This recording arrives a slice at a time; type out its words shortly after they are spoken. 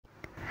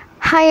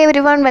Hi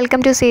everyone,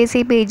 welcome to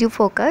CSEB Age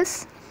Focus.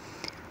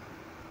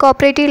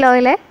 Co-operative Law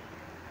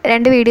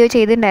video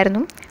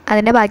ചെയ്തിട്ടുണ്ടായിരുന്നു.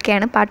 അതിൻ്റെ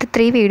ബാക്കിയാണ് part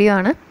 3 video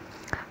ആണ്.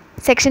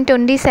 സെക്ഷൻ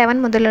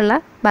 27 മുതലുള്ള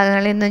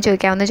ഭാഗങ്ങളിൽ നിന്ന്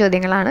ചോദിക്കാവുന്ന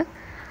ചോദ്യങ്ങളാണ്.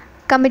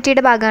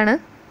 കമ്മിറ്റിയുടെ ഭാഗമാണ്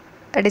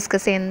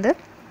ഡിസ്കസ് ചെയ്യുന്നത്.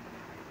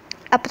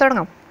 അപ്പോൾ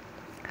തുടങ്ങാം.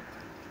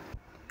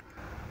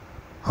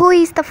 Who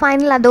is the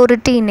final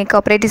authority in a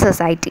cooperative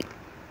society?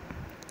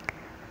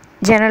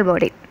 General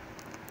body.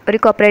 ഒരു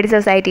കോപ്പറേറ്റീവ്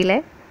സൊസൈറ്റിയിലെ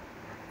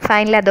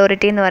ഫൈനൽ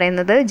അതോറിറ്റി എന്ന്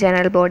പറയുന്നത്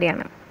ജനറൽ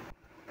ബോഡിയാണ്.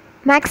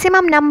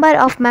 Maximum number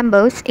of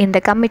members in the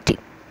committee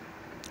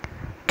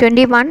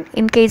 21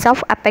 in case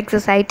of apex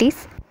societies,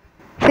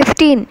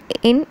 15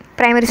 in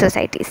primary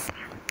societies.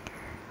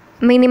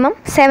 Minimum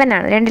 7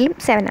 ആണ്, രണ്ടിലും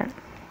 7 ആണ്.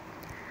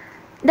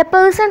 The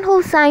person who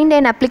signed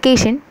an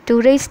application to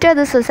register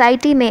the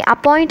society may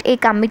appoint A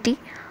committee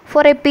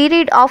for a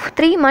period of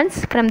 3 months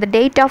from the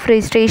date of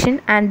registration,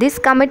 and this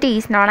committee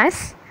is known as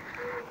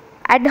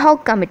ad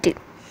hoc committee.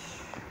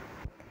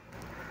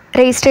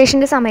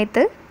 രജിസ്ട്രേഷൻ്റെ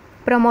സമയത്ത്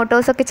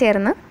പ്രൊമോട്ടേഴ്സൊക്കെ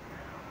ചേർന്ന്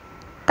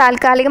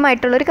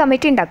താൽക്കാലികമായിട്ടുള്ളൊരു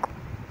committee ഉണ്ടാക്കും.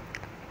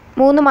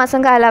 3 മാസം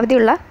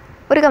കാലാവധിയുള്ള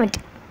ഒരു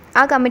committee.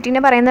 ആ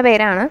കമ്മിറ്റീനെ പറയുന്ന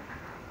പേരാണ്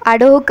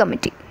ad hoc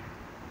committee.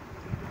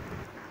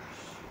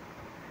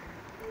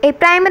 A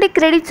primary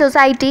credit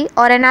society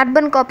or an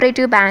urban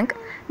cooperative bank,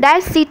 that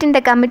seat in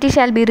the committee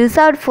shall be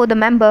reserved for the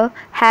member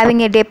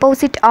having a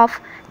deposit of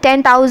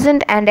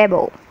 10,000 and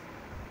above.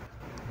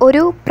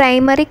 ഒരു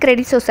primary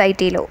credit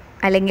സൊസൈറ്റിയിലോ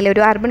അല്ലെങ്കിൽ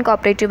ഒരു urban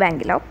cooperative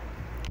ബാങ്കിലോ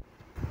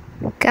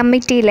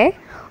കമ്മിറ്റിയിലെ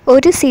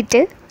ഒരു seat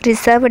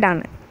reserved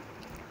ആണ്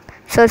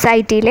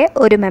സൊസൈറ്റിയിലെ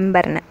ഒരു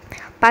മെമ്പറിന്.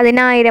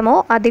 10,000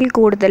 അതിൽ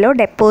കൂടുതലോ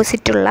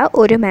ഡെപ്പോസിറ്റുള്ള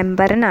ഒരു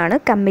മെമ്പറിനാണ്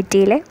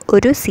കമ്മിറ്റിയിലെ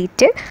ഒരു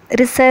സീറ്റ്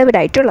റിസർവ്ഡ്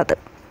ആയിട്ടുള്ളത്.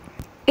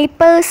 A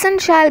person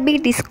shall be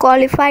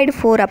disqualified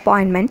for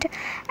appointment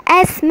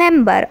as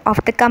member of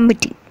the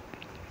committee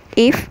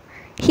if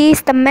he is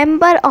the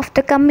member of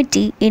the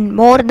committee in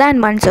more than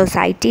one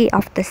society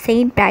of the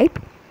same type,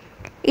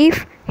 if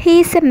he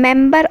is a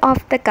member of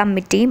the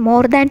committee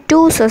more than 2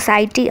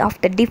 society of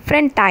the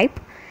different type,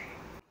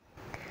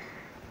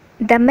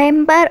 the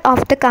member of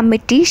the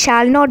committee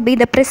shall not be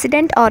the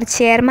president or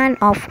chairman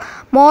of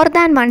more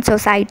than one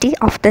society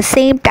of the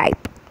same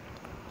type.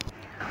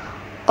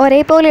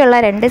 ഒരേപോലെയുള്ള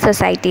 2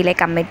 സൊസൈറ്റിയിലെ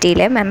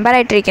കമ്മിറ്റിയിലെ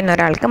മെമ്പറായിട്ടിരിക്കുന്ന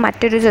ഒരാൾക്ക്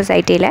മറ്റൊരു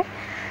സൊസൈറ്റിയിലെ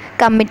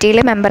കമ്മിറ്റിയിൽ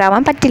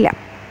മെമ്പറാവാൻ പറ്റില്ല.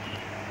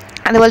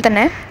 അതുപോലെ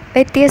തന്നെ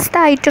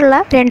വ്യത്യസ്തമായിട്ടുള്ള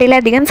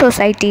 2-ലധികം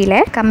സൊസൈറ്റിയിലെ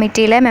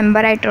കമ്മിറ്റിയിലെ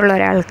മെമ്പറായിട്ടുള്ള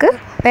ഒരാൾക്ക്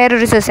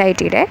വേറൊരു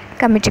സൊസൈറ്റിയുടെ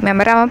കമ്മിറ്റി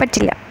മെമ്പറാവാൻ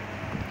പറ്റില്ല.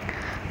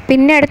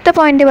 പിന്നെ അടുത്ത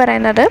പോയിൻ്റ്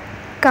പറയുന്നത്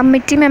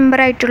കമ്മിറ്റി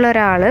മെമ്പറായിട്ടുള്ള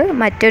ഒരാൾ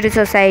മറ്റൊരു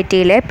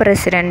സൊസൈറ്റിയിലെ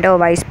പ്രസിഡൻറ്റോ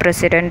വൈസ്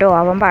പ്രസിഡൻറ്റോ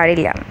ആവാൻ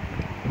പാടില്ല.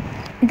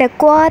 The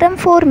quorum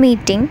for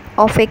meeting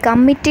of a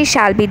committee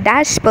shall be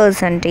dash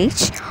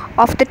percentage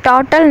of the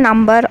total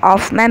number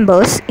of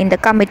members in the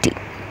committee,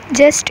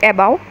 just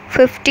above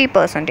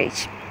 50%.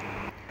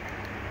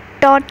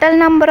 Total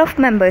number of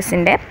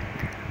members-ൻ്റെ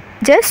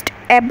just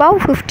above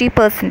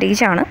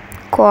 50% ആണ്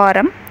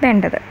quorum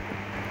വേണ്ടത്.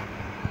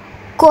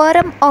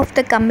 Quorum of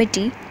the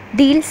committee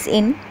deals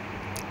in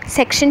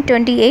Section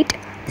 28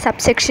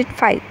 subsection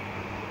 5.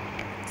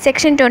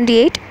 Section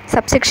 28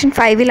 subsection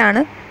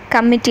 5-ലാണ്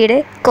കമ്മിറ്റിയുടെ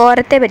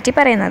കോറത്തെ പറ്റി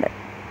പറയുന്നത്.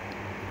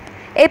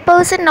 A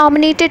person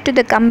nominated to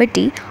the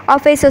committee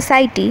of a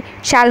society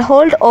shall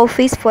hold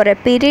office for a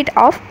period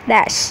of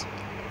dash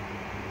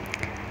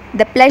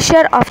the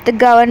pleasure of the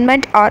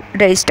government or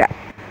registrar.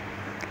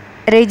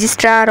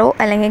 രജിസ്ട്രാറോ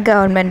അല്ലെങ്കിൽ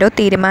ഗവൺമെൻറ്റോ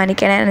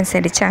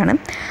തീരുമാനിക്കുന്നതനുസരിച്ചാണ്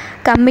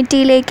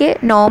കമ്മിറ്റിയിലേക്ക്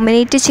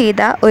nominate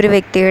ചെയ്ത ഒരു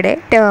വ്യക്തിയുടെ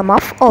term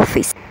of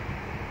office.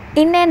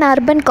 In an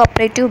urban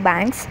cooperative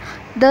banks,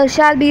 there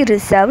shall be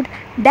reserved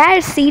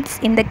dash seats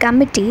in the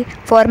committee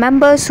for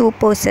members who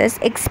possess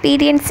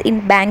experience in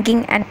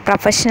banking and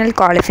professional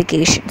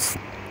qualifications.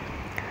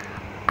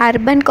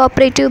 Urban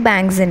cooperative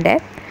banks-ൻ്റെ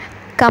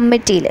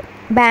കമ്മിറ്റിയിൽ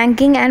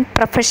banking and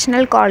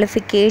professional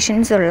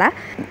qualifications ഉള്ള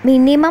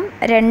minimum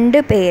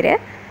 2 പേര്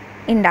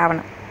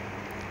ഉണ്ടാവണം.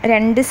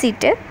 2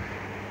 seat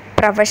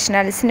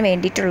പ്രൊഫഷണൽസിന്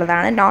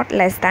വേണ്ടിയിട്ടുള്ളതാണ്, not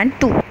less than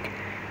 2.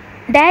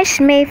 Dash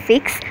may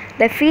fix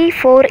the fee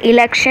for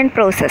election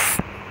process.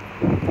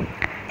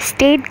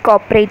 State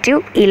Cooperative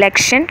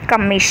Election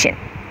Commission.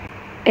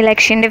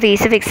 ഇലക്ഷൻ്റെ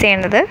fees fix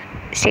ചെയ്യുന്നത്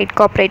state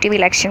cooperative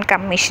election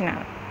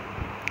കമ്മീഷനാണ്.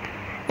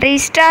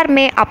 Registrar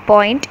may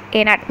appoint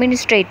an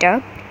administrator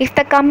if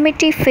the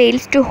committee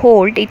fails to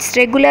hold its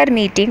regular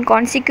meeting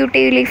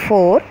consecutively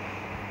for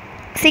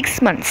 6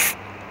 months.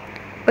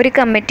 ഒരു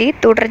committee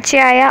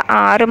തുടർച്ചയായ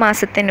 6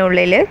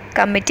 മാസത്തിനുള്ളിൽ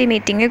committee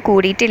meeting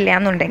കൂടിയിട്ടില്ല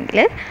എന്നുണ്ടെങ്കിൽ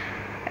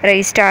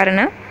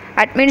രജിസ്ട്രാറിന്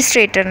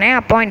അഡ്മിനിസ്ട്രേറ്ററിനെ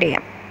appoint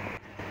ചെയ്യാം.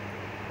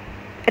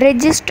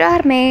 Registrar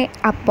may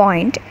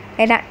appoint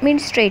an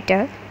administrator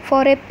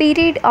for a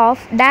period of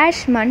dash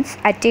months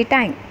at a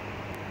time.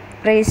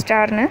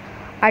 രജിസ്ട്രാറിന്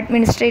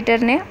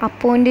അഡ്മിനിസ്ട്രേറ്ററിനെ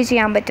appoint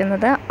ചെയ്യാൻ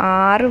പറ്റുന്നത്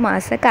 6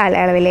 മാസ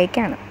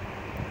കാലയളവിലേക്കാണ്.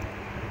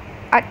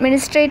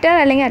 Administrator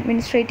അല്ലെങ്കിൽ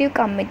administrative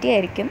committee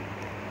ആയിരിക്കും.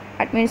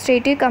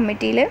 അഡ്മിനിസ്ട്രേറ്റീവ്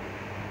കമ്മിറ്റിയിൽ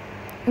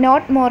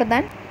നോട്ട് മോർ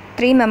ദാൻ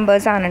 3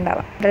 മെമ്പേഴ്സാണ്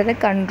ഉണ്ടാവുക. Under the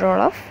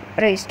control of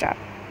registrar.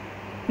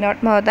 Not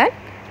more than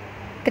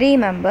 3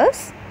 members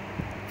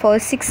for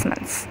 6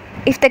 months.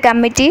 If the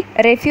committee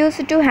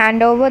refuses to hand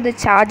over the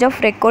charge of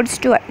records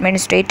to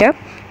administrator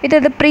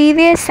without the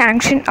previous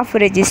sanction of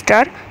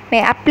registrar,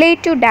 may apply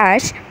to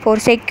dash for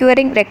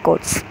securing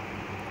records.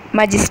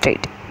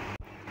 Magistrate.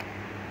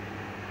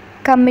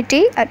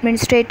 Committee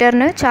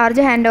അഡ്മിനിസ്ട്രേറ്ററിന്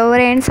charge hand over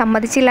ചെയ്യാൻ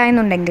സമ്മതിച്ചില്ല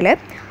എന്നുണ്ടെങ്കിൽ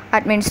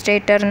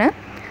അഡ്മിനിസ്ട്രേറ്ററിന്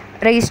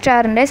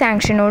രജിസ്ട്രാറിൻ്റെ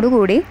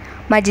സാങ്ഷനോടുകൂടി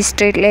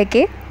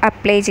മജിസ്ട്രേറ്റിലേക്ക്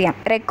apply ചെയ്യാം.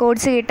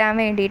 Records കിട്ടാൻ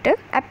വേണ്ടിയിട്ട്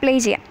apply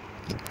ചെയ്യാം.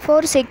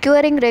 Four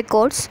securing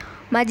records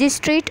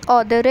magistrate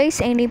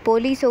authorise any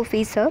police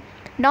officer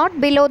not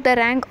below the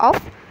rank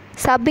of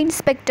sub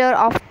inspector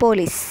of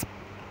police.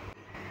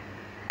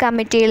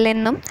 കമ്മിറ്റിയിൽ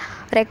നിന്നും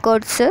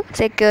records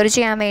secure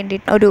ചെയ്യാൻ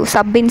വേണ്ടിയിട്ട് ഒരു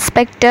സബ്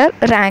ഇൻസ്പെക്ടർ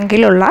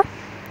റാങ്കിലുള്ള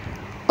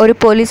ഒരു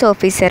പോലീസ്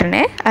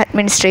ഓഫീസറിനെ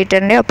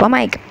അഡ്മിനിസ്ട്രേറ്ററിൻ്റെ ഒപ്പം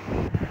അയക്കും.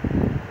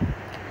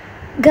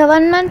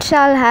 Government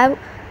shall have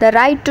the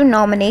right to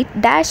nominate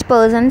dash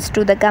persons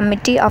to the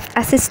committee of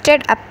assisted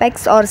apex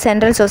or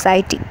central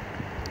society,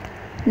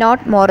 not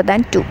more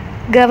than 2.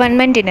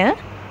 ഗവൺമെൻറ്റിന്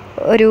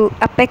ഒരു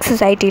അപ്പെക്സ്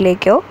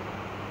സൊസൈറ്റിയിലേക്കോ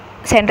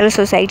സെൻട്രൽ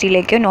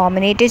സൊസൈറ്റിയിലേക്കോ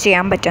നോമിനേറ്റ്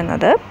ചെയ്യാൻ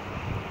പറ്റുന്നത്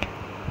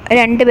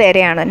 2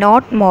 പേരെയാണ്,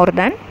 not more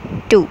than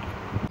 2.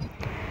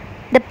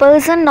 The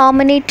person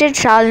nominated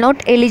shall not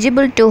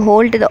eligible to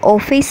hold the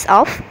office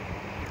of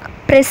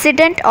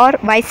president or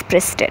vice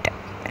president.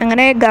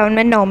 അങ്ങനെ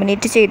government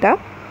nominate ചെയ്ത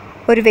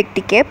ഒരു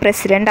വ്യക്തിക്ക്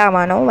president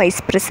ആവാനോ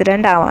vice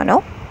president ആവാനോ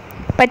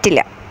പറ്റില്ല.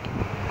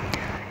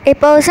 A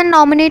person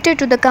nominated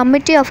to the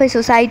committee of A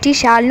society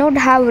shall not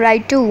have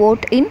right to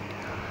vote in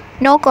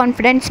no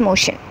confidence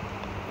motion.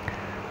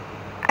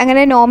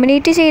 അങ്ങനെ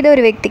nominate ചെയ്ത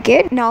ഒരു വ്യക്തിക്ക്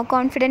no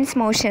confidence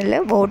മോഷനിൽ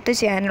vote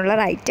ചെയ്യാനുള്ള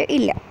റൈറ്റ്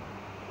ഇല്ല.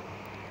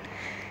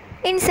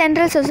 In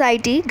central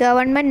society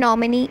government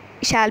nominee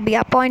shall be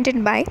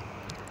appointed by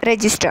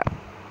registrar.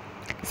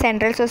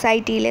 Central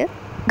സൊസൈറ്റിയിൽ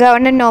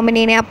government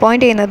നോമിനീനെ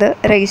appoint ചെയ്യുന്നത്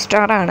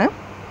രജിസ്ട്രാറാണ്.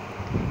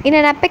 In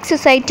an apex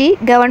society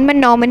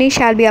government nominee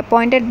shall be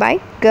appointed by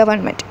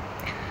government.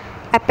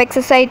 Apex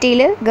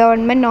സൊസൈറ്റിയിൽ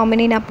government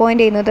നോമിനീനെ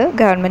appoint ചെയ്യുന്നത്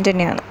government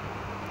തന്നെയാണ്.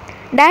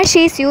 Dash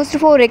is used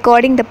for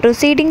recording the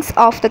proceedings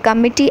of the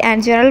committee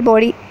and general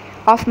body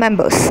of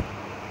members.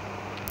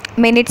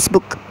 Minutes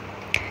book.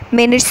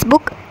 Minutes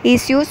book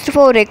is used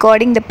for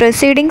recording the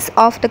proceedings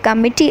of the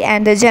committee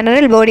and the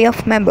general body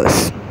of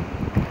members.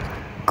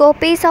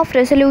 Copies of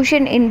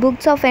resolution in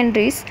books of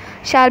entries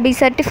shall be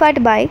certified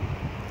by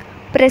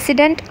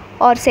President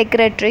or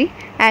Secretary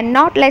and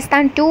not less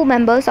than 2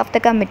 members of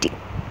the committee.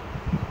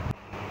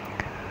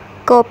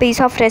 Copies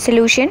of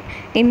resolution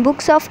in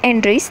books of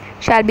entries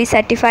shall be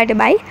certified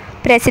by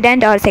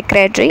President or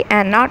Secretary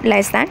and not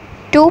less than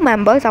 2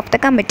 members of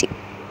the committee.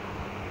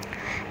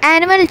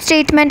 Annual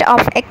statement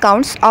of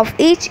accounts of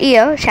each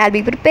year shall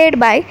be prepared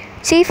by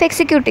Chief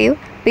Executive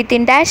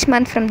within dash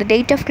month from the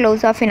date of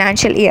close of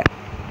financial year.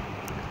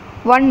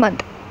 1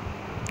 month.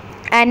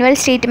 Annual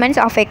statements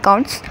of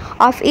accounts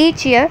of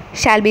each year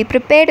shall be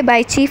prepared by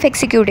Chief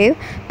Executive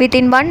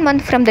within 1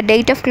 month from the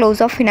date of close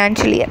of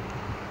financial year.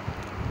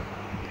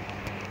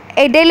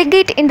 A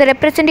delegate in the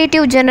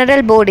representative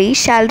general body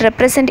shall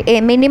represent a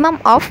minimum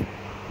of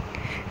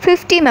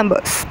 50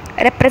 members.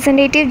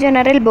 Representative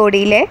general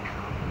ബോഡിയിലെ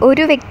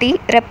ഒരു വ്യക്തി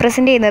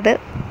represent ചെയ്യുന്നത്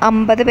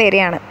 50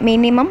 പേരെയാണ്,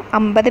 minimum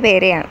 50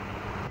 പേരെയാണ്.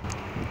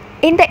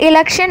 In the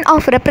election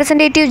of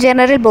representative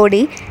general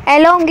body,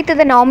 along with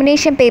the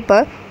nomination paper,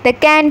 the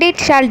candidate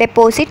shall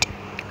deposit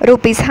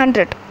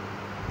 ₹100.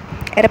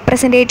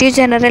 Representative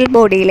general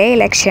ബോഡിയിലെ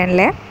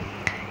ഇലക്ഷനിലെ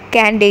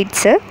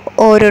candidates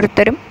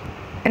ഓരോരുത്തരും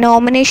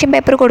nomination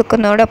paper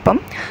കൊടുക്കുന്നതോടൊപ്പം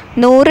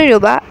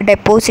 ₹100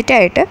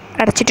 ഡെപ്പോസിറ്റായിട്ട്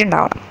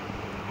അടച്ചിട്ടുണ്ടാവണം.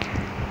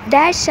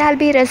 Dash shall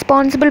be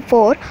responsible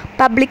for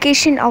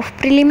publication of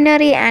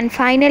preliminary and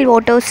final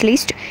voters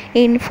list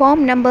in form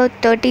number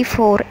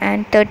 34 and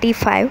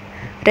 35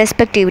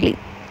 respectively.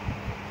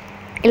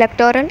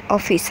 Electoral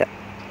officer.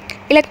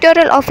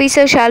 Electoral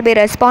officer shall be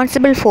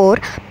responsible for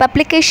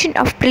publication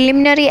of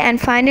preliminary and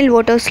final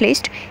voters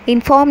list in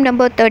form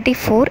number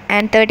 34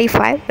 and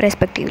 35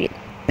 respectively.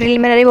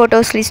 Preliminary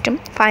voters listum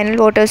final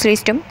voters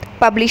listum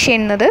publish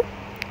ചെയ്യുന്നത്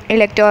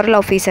electoral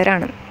officer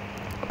ആണ്.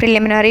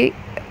 Preliminary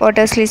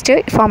voters list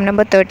form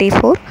number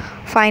 34,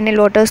 final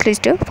voters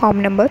list form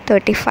number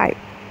 35.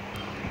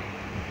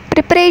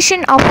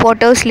 Preparation of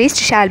voters list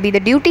shall be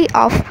the duty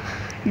of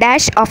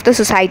dash of the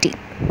society.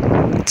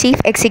 Chief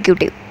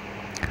Executive.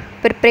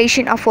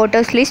 Preparation of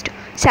voters list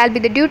shall be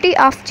the duty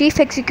of Chief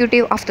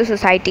Executive of the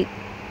society.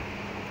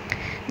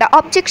 The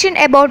objection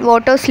about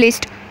voters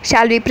list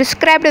shall be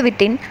prescribed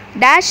within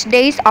dash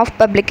days of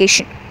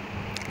publication.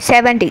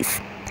 7 days.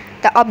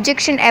 The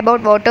objection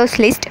about voters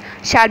list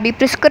shall be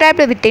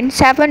prescribed within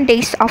 7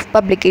 days of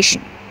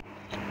publication.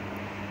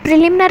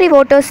 Preliminary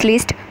voters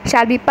list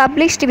shall be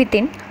published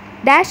within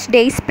dash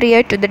days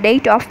prior to the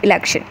date of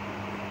election.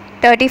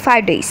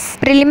 35 days.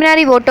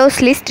 Preliminary voters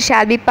list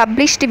shall be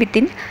published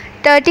within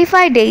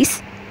 35 days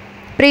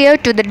prior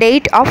to the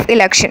date of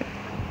election.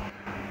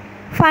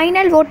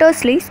 Final voters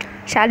list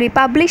shall be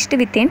published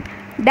within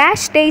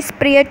dash days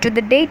prior to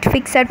the date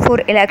fixed for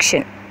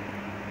election.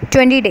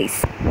 20 days.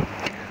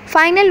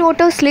 Final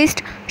voters list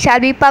shall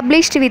be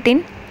published within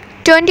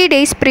 20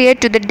 days prior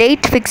to the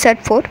date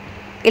fixed for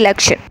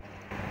election.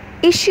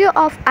 Issue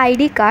of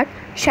ID card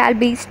shall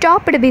be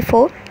stopped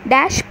before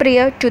dash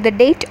prior to the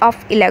date of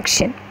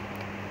election.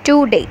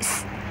 2 days.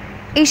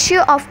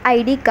 Issue of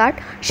ID card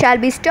shall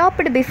be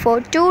stopped before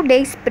 2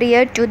 days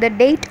prior to the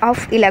date of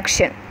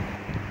election.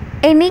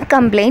 Any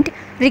complaint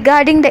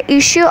regarding the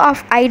issue of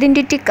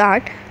identity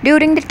card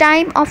during the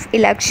time of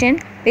election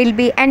will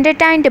be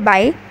entertained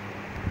by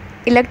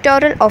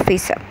electoral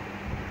officer.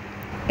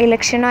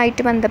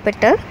 ഇലക്ഷനുമായിട്ട്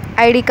ബന്ധപ്പെട്ട്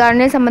I D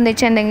കാർഡിനെ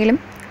സംബന്ധിച്ച് എന്തെങ്കിലും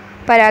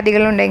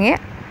പരാതികളുണ്ടെങ്കിൽ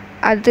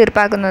അത്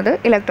തീർപ്പാക്കുന്നത്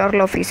electoral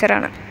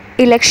ഓഫീസറാണ്.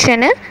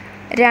 ഇലക്ഷന്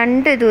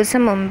 2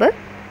 ദിവസം മുമ്പ്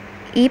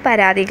ഈ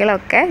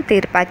പരാതികളൊക്കെ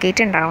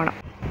തീർപ്പാക്കിയിട്ടുണ്ടാവണം.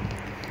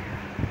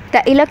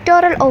 The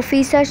electoral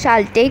officer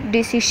shall take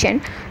decision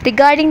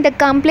regarding the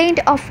complaint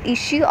of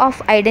issue of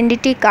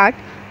identity card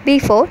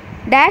before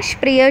dash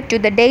prior to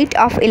the date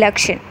of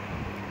election.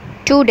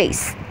 2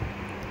 days.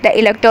 The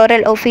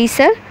electoral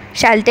officer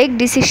shall take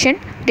decision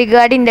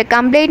regarding the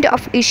complaint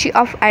of issue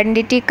of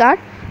identity card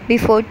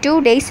before 2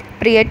 days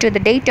prior to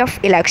the date of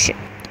election.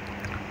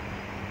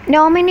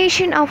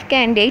 Nomination of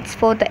candidates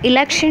for the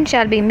election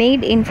shall be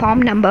made in form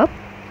number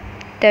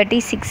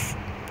 36.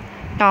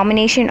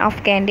 Nomination of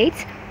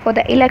candidates for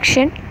the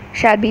election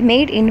shall be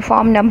made in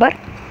form number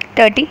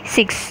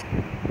 36.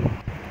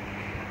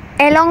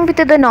 Along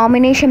with the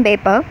nomination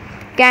paper,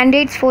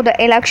 candidates for the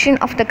election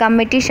of the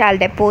committee shall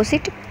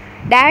deposit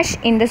dash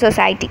in the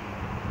society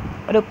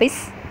rupees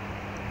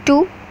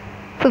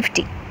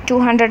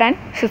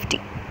 250.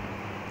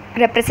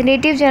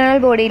 Representative General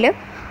ബോഡിയിൽ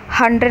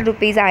 100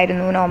 rupees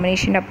ആയിരുന്നു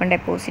നോമിനേഷൻ്റെ ഒപ്പം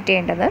deposit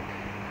ചെയ്യേണ്ടത്.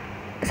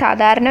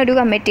 സാധാരണ ഒരു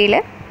കമ്മിറ്റിയിൽ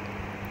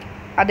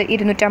അത്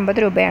 250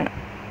 രൂപയാണ്.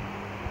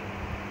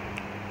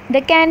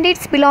 The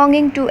candidates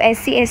belonging to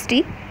SC/ST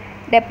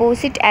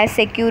deposit as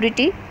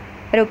security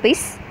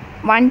rupees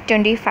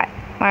 125.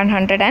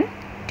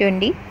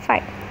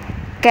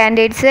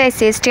 Candidates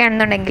SC/ST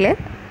ആണെന്നുണ്ടെങ്കിൽ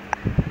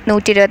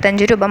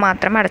 125 രൂപ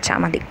മാത്രം അടച്ചാൽ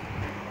മതി.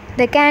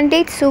 The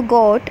candidates who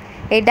got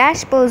a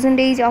dash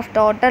percentage of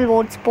total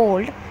votes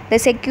polled, the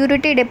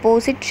security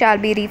deposit shall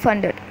be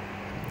refunded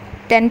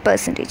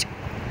 10%.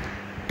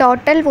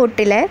 Total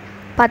വോട്ടിലെ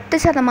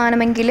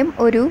 10%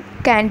 ഒരു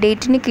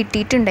കാൻഡിഡേറ്റിന്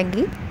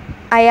കിട്ടിയിട്ടുണ്ടെങ്കിൽ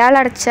അയാൾ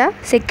അടച്ച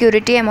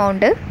സെക്യൂരിറ്റി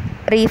എമൗണ്ട്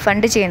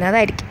റീഫണ്ട്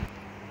ചെയ്യുന്നതായിരിക്കും.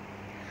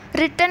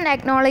 Written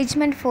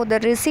acknowledgement for the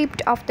receipt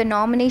of the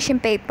nomination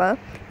paper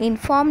in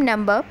form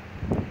number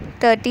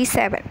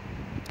 37.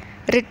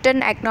 Written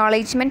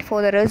acknowledgement for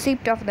the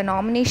receipt of the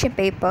nomination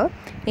paper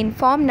in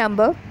form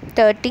number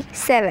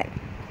 37.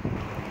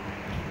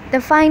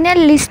 The final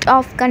list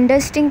of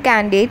contesting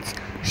candidates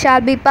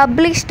shall be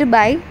published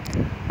by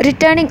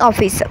returning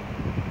officer.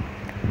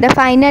 The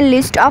final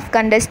list of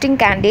contesting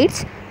candidates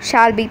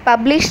shall be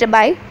published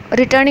by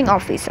returning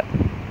officer.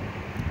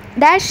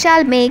 That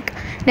shall make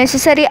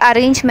necessary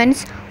arrangements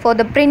for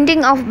the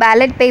printing of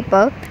ballot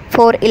paper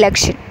for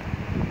election.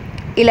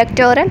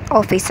 Electoral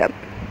officer.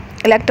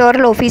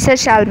 Electoral officer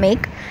shall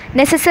make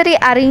necessary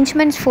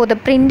arrangements for the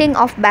printing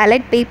of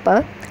ballot paper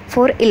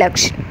for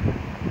election.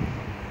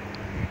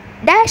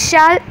 Dash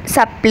shall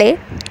supply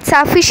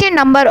sufficient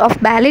number of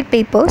ballot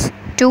papers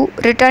to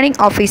returning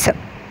officer.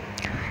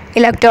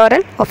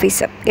 Electoral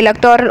officer.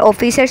 Electoral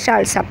officer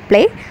shall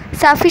supply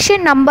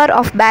sufficient number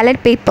of ballot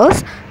papers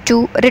to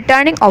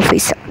returning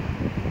officer.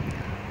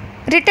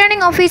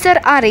 Returning officer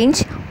arrange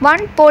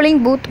 1 polling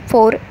booth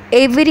for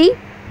every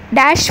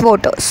dash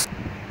voters.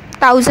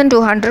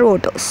 1200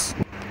 voters.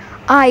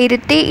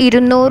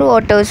 1200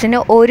 വോട്ടേഴ്സിന്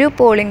ഒരു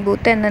polling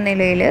booth എന്ന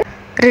നിലയിൽ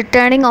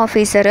returning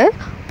officer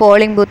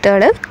polling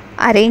ബൂത്തുകൾ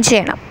arrange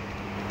ചെയ്യണം.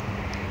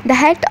 The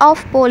head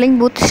of polling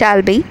booth shall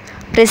be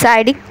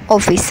presiding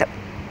officer.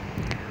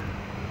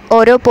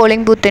 ഓരോ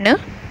polling ബൂത്തിന്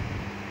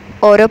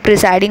ഓരോ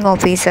presiding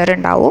officer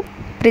ഉണ്ടാവും.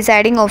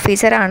 Presiding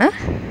ഓഫീസറാണ്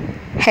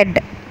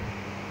head.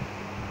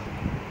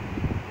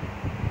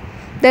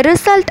 The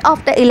result of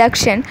the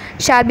election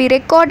shall be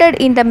recorded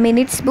in the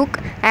minutes book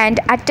and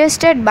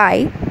attested by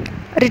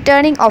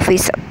returning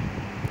officer.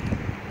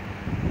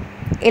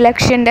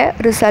 ഇലക്ഷൻ്റെ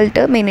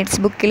result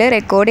minutes ബുക്കിൽ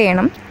record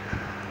ചെയ്യണം.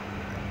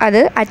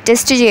 അത്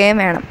attest ചെയ്യുകയും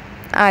വേണം.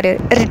 ആര്?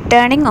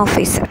 Returning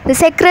officer. The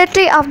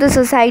secretary of the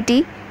society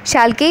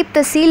shall keep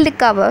the sealed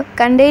cover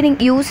containing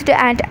used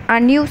and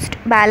unused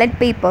ballot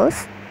papers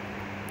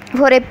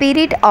for a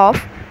period of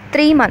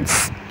 3 months.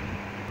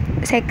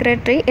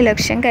 Secretary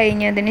election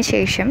കഴിഞ്ഞതിന്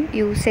ശേഷം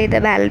use ചെയ്ത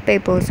ബാലറ്റ്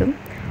പേപ്പേഴ്സും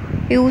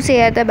യൂസ്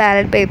ചെയ്യാത്ത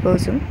ബാലറ്റ്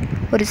പേപ്പേഴ്സും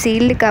ഒരു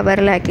സീൽഡ്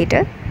കവറിലാക്കിയിട്ട്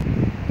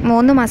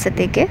 3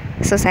 മാസത്തേക്ക്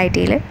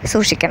സൊസൈറ്റിയിൽ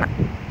സൂക്ഷിക്കണം.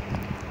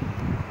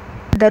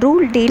 The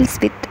rule deals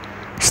with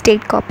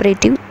state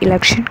cooperative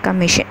election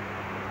commission.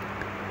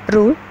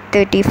 Rule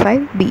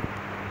 35B.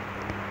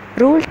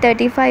 Rule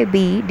 35B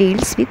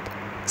deals with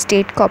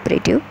State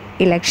Cooperative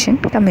Election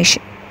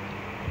Commission.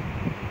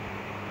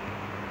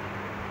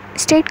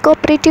 State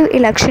Cooperative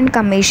Election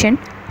Commission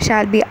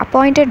shall be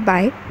appointed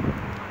by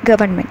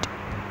government.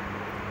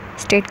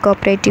 State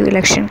Cooperative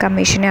Election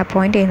Commission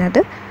appoint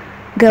ചെയ്യുന്നത്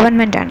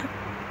government ആണ്.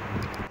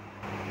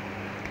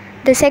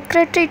 The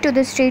Secretary to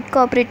the State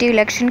Cooperative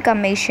Election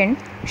Commission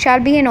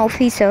shall be an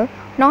officer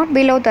not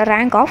below the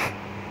rank of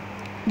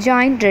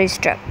Joint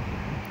Registrar.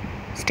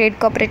 State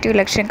cooperative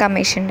election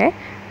കമ്മീഷൻ്റെ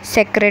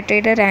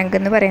സെക്രട്ടറിയുടെ rank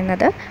എന്ന്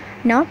പറയുന്നത്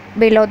not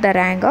below the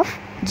rank of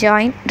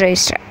joint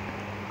registrar.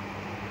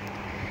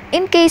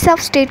 In case of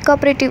State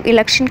Cooperative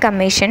Election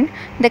Commission,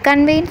 the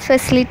conveyance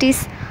facilities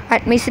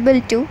admissible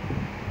to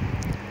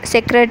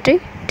Secretary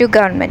to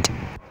Government.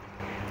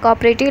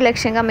 Cooperative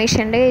election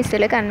കമ്മീഷൻ്റെ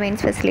കേസിൽ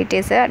conveyance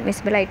facilities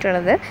admissible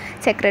ആയിട്ടുള്ളത്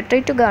secretary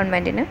to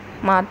ഗവൺമെൻറ്റിന്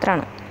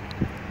മാത്രമാണ്.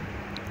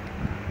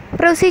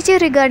 Procedure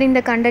regarding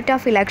the conduct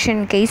of election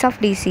in case of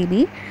DCB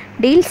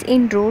deals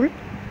in rule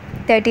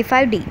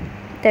 35D.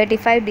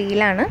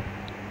 35Dയിലാണ്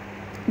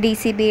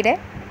DCBയുടെ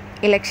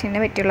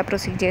ഇലക്ഷനെ പറ്റിയുള്ള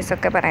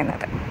പ്രൊസീജിയേഴ്സൊക്കെ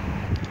പറയുന്നത്.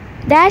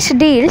 Dash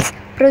deals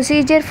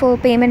procedure for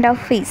payment of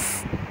fees.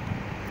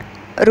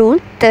 Rule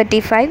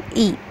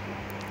 35E.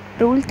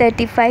 Rule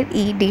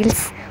 35E deals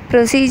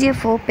procedure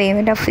for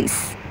payment of fees.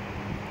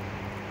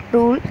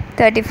 Rule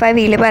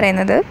 35E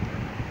പറയുന്നത്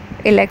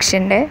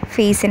ഇലക്ഷൻ്റെ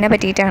ഫീസിനെ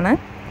പറ്റിയിട്ടാണ്.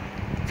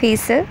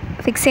 Fees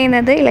fix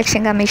ചെയ്യുന്നത്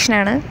election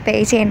കമ്മീഷനാണ്, പേ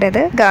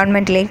ചെയ്യേണ്ടത്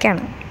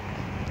ഗവൺമെൻറ്റിലേക്കാണ്.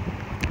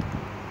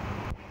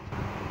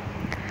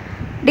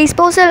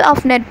 Disposal of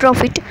net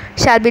profit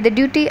shall be the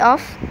duty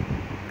of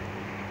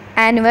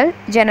annual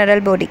general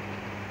body.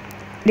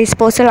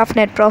 Disposal of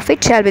net profit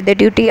shall be the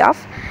duty of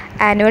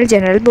annual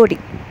general body.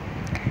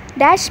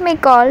 Dash may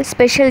call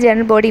special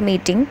general body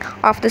meeting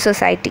of the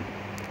society,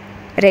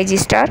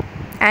 registrar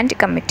and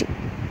committee.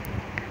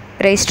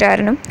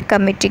 രജിസ്ട്രാറിനും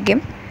കമ്മിറ്റിക്കും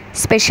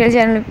special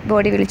general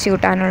body വിളിച്ചു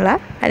കൂട്ടാനുള്ള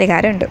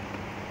അധികാരമുണ്ട്.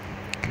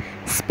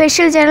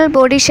 Special general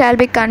body shall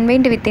be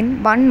convened within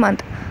 1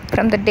 month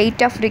from the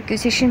date of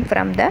requisition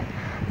from the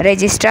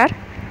registrar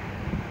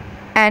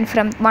and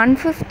from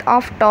 1/5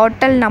 of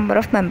total number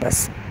of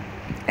members.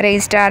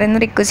 രജിസ്ട്രാറിൽ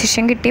നിന്ന്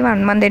requisition കിട്ടി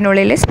 1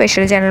 monthനുള്ളിൽ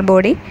special general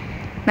body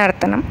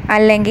നടത്തണം.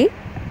 അല്ലെങ്കിൽ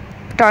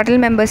total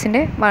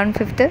മെമ്പേഴ്സിൻ്റെ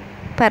 1/5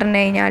 പറഞ്ഞു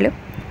കഴിഞ്ഞാലും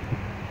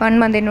 1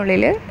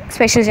 monthനുള്ളിൽ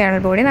special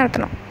general body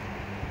നടത്തണം.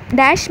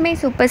 Dash may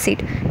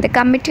supersede the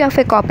committee of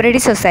a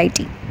cooperative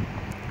society.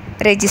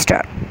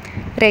 Registrar.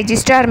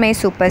 Registrar may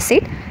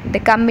supersede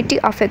the committee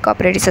of a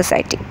cooperative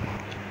society.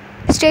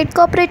 State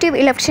Cooperative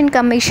Election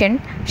Commission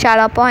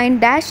shall appoint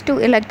Dash to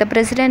elect the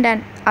President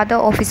and other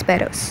office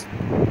bearers.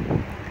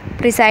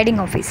 Presiding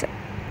Officer.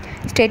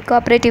 State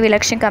Cooperative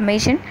Election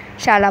Commission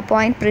shall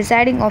appoint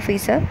Presiding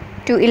Officer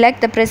to elect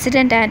the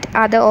President and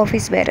other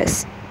office bearers.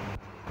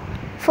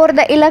 For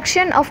the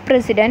election of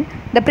President,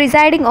 the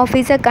Presiding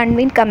Officer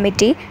convene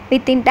committee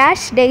within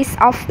dash days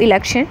of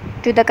election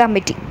to the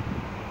committee.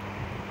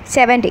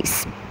 7 days.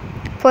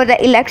 For the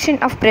election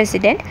of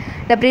President,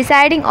 the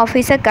Presiding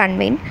Officer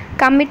convene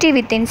committee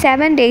within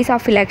 7 days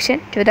of election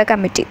to the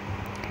committee.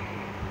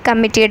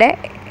 കമ്മിറ്റിയുടെ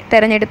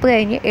തെരഞ്ഞെടുപ്പ്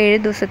കഴിഞ്ഞ് 7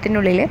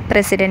 ദിവസത്തിനുള്ളിൽ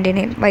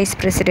പ്രസിഡൻറ്റിനെയും vice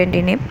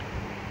പ്രസിഡൻറ്റിനെയും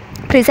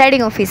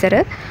presiding officer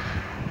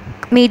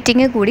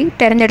meeting കൂടി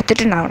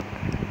തിരഞ്ഞെടുത്തിട്ടുണ്ടാവണം.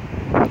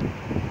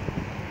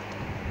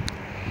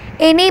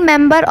 Any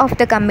member of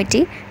the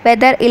committee,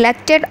 whether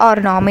elected or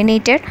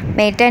nominated,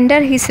 may tender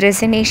his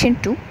resignation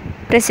to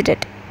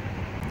President.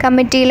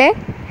 കമ്മിറ്റിയിലെ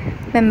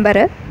member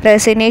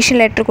resignation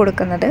letter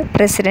കൊടുക്കുന്നത്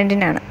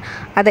പ്രസിഡൻറ്റിനാണ്.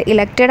 അത്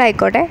elected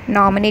ആയിക്കോട്ടെ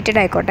nominated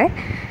ആയിക്കോട്ടെ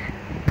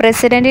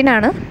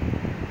പ്രസിഡൻറ്റിനാണ്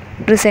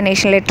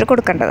resignation letter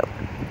കൊടുക്കേണ്ടത്.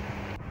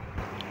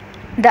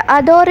 The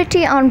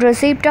authority on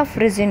receipt of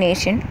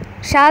resignation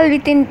shall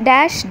within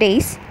dash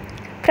days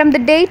from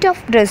the date of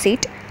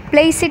receipt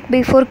place it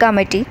before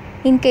committee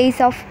in case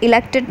of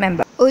elected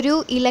member. ഒരു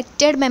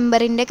elected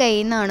മെമ്പറിൻ്റെ കയ്യിൽ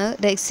നിന്നാണ്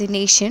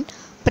resignation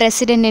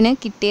പ്രസിഡൻറ്റിന്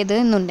കിട്ടിയത്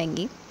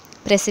എന്നുണ്ടെങ്കിൽ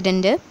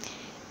പ്രസിഡൻറ്റ്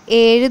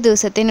 7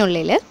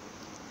 ദിവസത്തിനുള്ളിൽ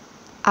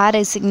ആ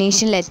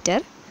റെസിഗ്നേഷൻ ലെറ്റർ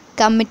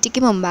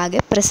കമ്മിറ്റിക്ക് മുമ്പാകെ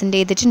present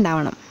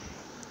ചെയ്തിട്ടുണ്ടാവണം.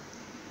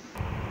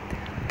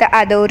 The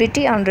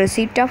authority on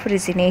receipt of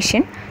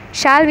resignation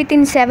shall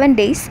within 7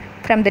 days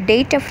from the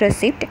date of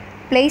receipt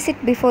place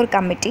it before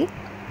committee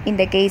in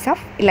the case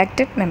of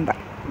elected member.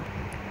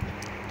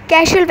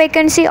 Casual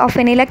vacancy of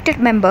an elected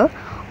member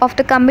of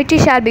the committee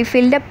shall be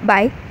filled up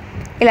by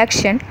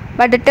election,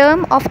 but the term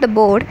of the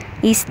board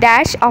is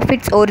dash of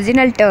its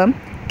original term.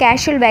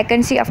 Casual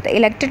vacancy of the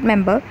elected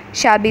member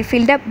shall be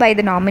filled up by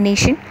the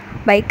nomination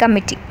by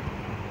committee.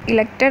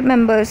 Elected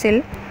members-ൽ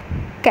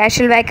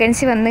casual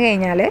vacancy വന്നു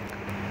കഴിഞ്ഞാൽ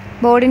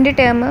ബോർഡിൻ്റെ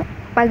term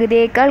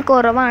പകുതിയേക്കാൾ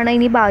കുറവാണ്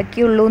ഇനി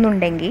ബാക്കിയുള്ളൂ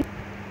എന്നുണ്ടെങ്കിൽ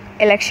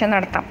election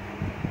നടത്താം.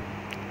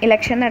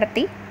 Election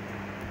നടത്തി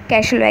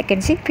casual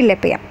vacancy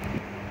fill up ചെയ്യാം.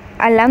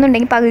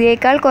 അല്ലാന്നുണ്ടെങ്കിൽ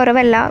പകുതിയേക്കാൾ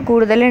കുറവല്ല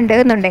കൂടുതലുണ്ട്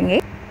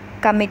എന്നുണ്ടെങ്കിൽ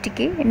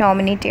കമ്മിറ്റിക്ക്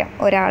നോമിനേറ്റ് ചെയ്യാം,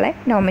 ഒരാളെ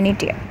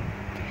നോമിനേറ്റ് ചെയ്യാം.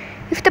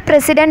 If the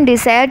president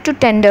desire to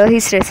tender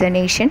his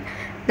resignation,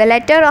 the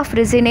letter of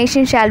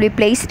resignation shall be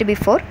placed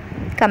before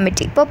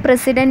committee. ഇപ്പോൾ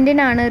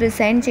പ്രസിഡൻറ്റിനാണ്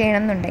റിസൈൻ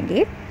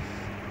ചെയ്യണമെന്നുണ്ടെങ്കിൽ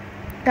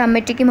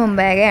കമ്മിറ്റിക്ക്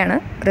മുമ്പാകെയാണ്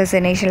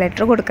റെസിഗ്നേഷൻ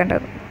ലെറ്റർ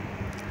കൊടുക്കേണ്ടത്.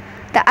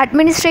 The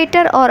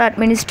administrator or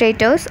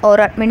administrators or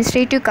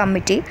administrative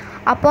committee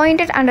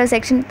appointed under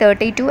section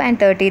 32 and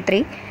 33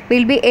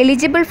 will be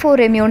eligible for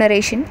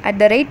remuneration at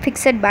the rate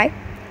fixed by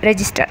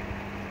registrar.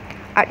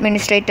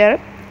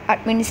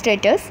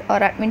 Administrators or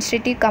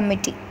administrative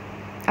committee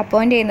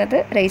appoint ചെയ്യുന്നത്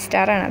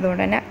രജിസ്ട്രാറാണ്.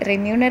 അതുകൊണ്ട് തന്നെ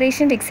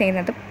remuneration fix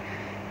ചെയ്യുന്നത്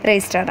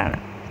രജിസ്ട്രാറാണ്.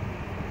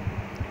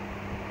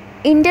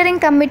 Interim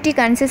committee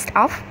consists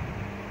of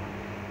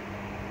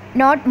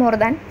not more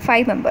than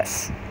 5 members.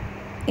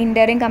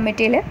 Interim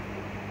കമ്മിറ്റിയിൽ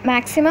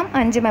maximum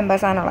 5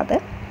 മെമ്പേഴ്സാണുള്ളത്.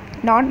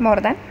 Not more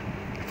than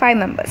 5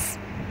 members.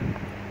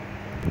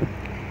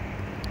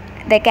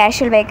 The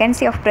casual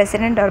vacancy of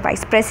president or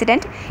vice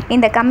president in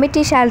the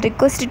committee shall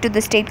request to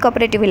the State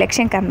Co-operative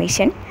Election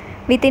Commission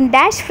within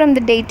dash from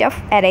the date of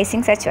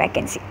arising such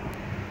vacancy.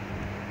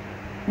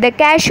 The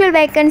casual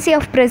vacancy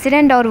of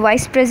president or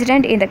vice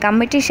president in the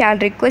committee shall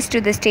request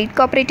to the State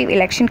Co-operative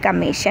Election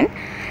Commission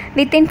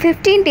within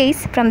 15 days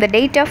from the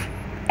date of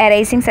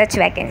arising such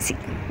vacancy.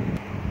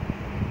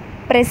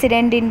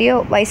 പ്രസിഡൻറ്റിൻ്റെയോ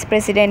vice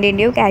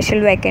പ്രസിഡൻറ്റിൻ്റെയോ casual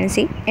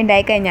vacancy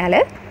ഉണ്ടായിക്കഴിഞ്ഞാൽ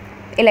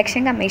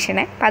election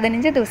കമ്മീഷനെ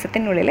 15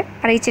 ദിവസത്തിനുള്ളിൽ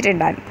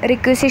അറിയിച്ചിട്ടുണ്ടാകും.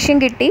 Requisition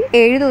കിട്ടി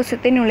 7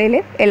 ദിവസത്തിനുള്ളിൽ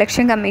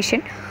election commission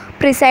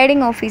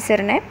presiding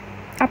ഓഫീസറിനെ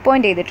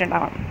appoint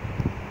ചെയ്തിട്ടുണ്ടാവണം.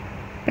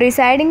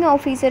 Presiding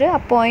officer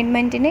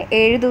അപ്പോയിൻമെൻറ്റിന്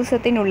 7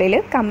 ദിവസത്തിനുള്ളിൽ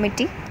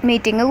committee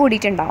meeting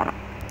കൂടിയിട്ടുണ്ടാവണം.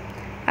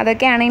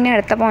 അതൊക്കെയാണ് ഇനി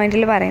അടുത്ത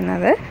പോയിന്റിൽ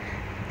പറയുന്നത്.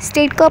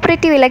 State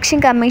cooperative election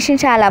commission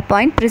shall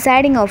appoint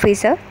presiding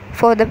officer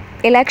for the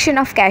election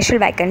of casual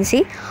vacancy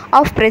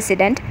of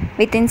president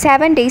within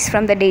 7 days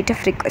from the date of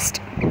request.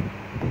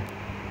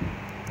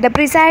 The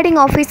presiding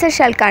officer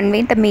shall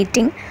convene the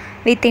meeting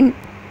within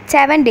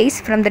 7 days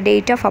from the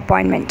date of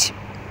appointment.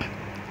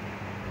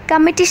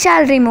 Committee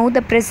shall remove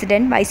the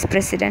president, vice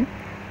president,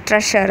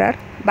 treasurer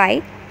by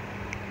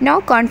no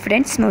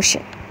confidence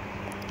motion.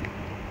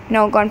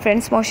 No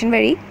confidence motion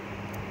വഴി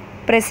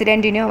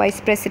പ്രസിഡൻറ്റിനെയോ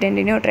vice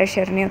പ്രസിഡൻറ്റിനെയോ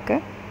ട്രഷററിനെയോ ഒക്കെ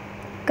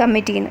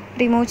കമ്മിറ്റിയിൽ നിന്ന്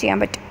remove ചെയ്യാൻ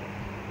പറ്റും.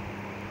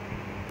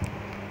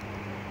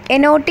 A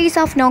notice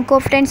of no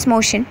confidence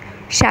motion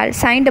shall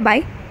signed by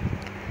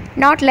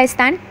not less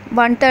than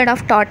 1/3 of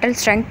total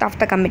strength of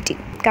the committee.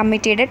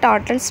 കമ്മിറ്റിയുടെ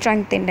total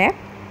സ്ട്രെങ്ത്തിൻ്റെ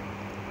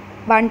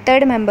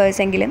 1/3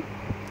 മെമ്പേഴ്സെങ്കിലും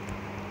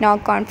no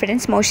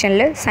confidence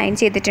മോഷനിൽ sign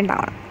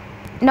ചെയ്തിട്ടുണ്ടാവണം.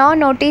 No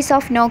notice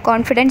of no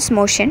confidence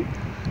motion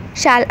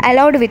shall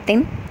allowed within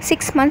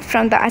 6 months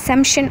from the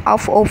assumption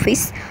of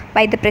office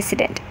by the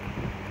president.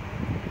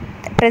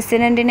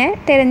 പ്രസിഡൻറ്റിനെ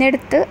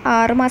തിരഞ്ഞെടുത്ത്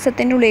 6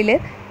 മാസത്തിനുള്ളിൽ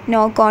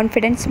no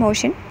confidence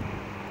motion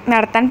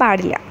നടത്താൻ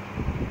പാടില്ല.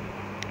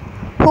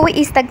 Who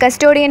is the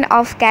custodian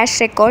of cash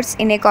records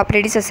in a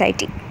cooperative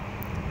society?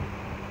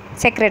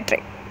 Secretary.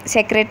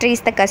 Secretary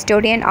is the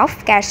custodian of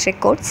cash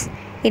records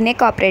in a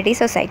cooperative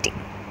society.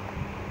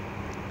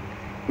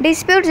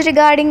 Disputes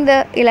regarding the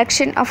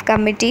election of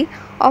committee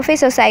of a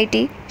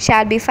society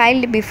shall be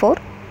filed before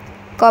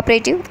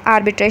cooperative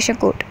arbitration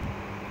court.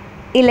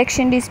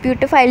 Election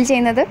dispute file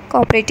ചെയ്യുന്നത്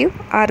cooperative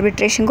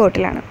arbitration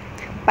കോർട്ടിലാണ്.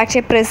 പക്ഷേ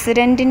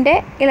പ്രസിഡൻറ്റിൻ്റെ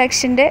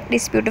ഇലക്ഷൻ്റെ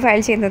dispute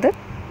file ചെയ്യുന്നത്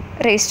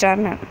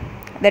രജിസ്ട്രാറിനാണ്.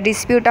 The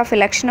dispute of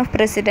election of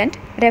president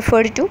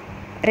referred to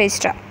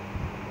registrar.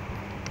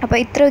 അപ്പോൾ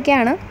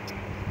ഇത്രയൊക്കെയാണ്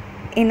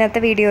ഇന്നത്തെ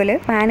വീഡിയോയിൽ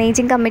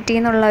managing committee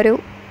എന്നുള്ളൊരു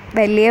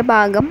വലിയ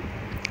ഭാഗം,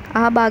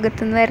 ആ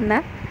ഭാഗത്തു നിന്ന് വരുന്ന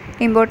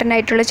ഇമ്പോർട്ടൻ്റ്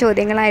ആയിട്ടുള്ള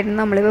ചോദ്യങ്ങളായിരുന്നു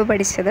നമ്മളിപ്പോൾ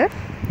പഠിച്ചത്.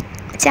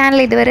 ചാനൽ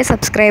ഇതുവരെ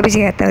സബ്സ്ക്രൈബ്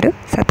ചെയ്യാത്തവർ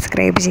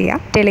സബ്സ്ക്രൈബ് ചെയ്യുക.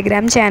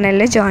 ടെലിഗ്രാം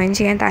ചാനലിൽ ജോയിൻ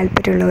ചെയ്യാൻ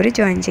താല്പര്യമുള്ളവർ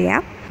ജോയിൻ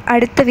ചെയ്യുക.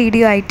 അടുത്ത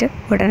വീഡിയോ ആയിട്ട്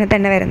ഉടനെ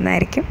തന്നെ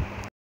വരുന്നതായിരിക്കും.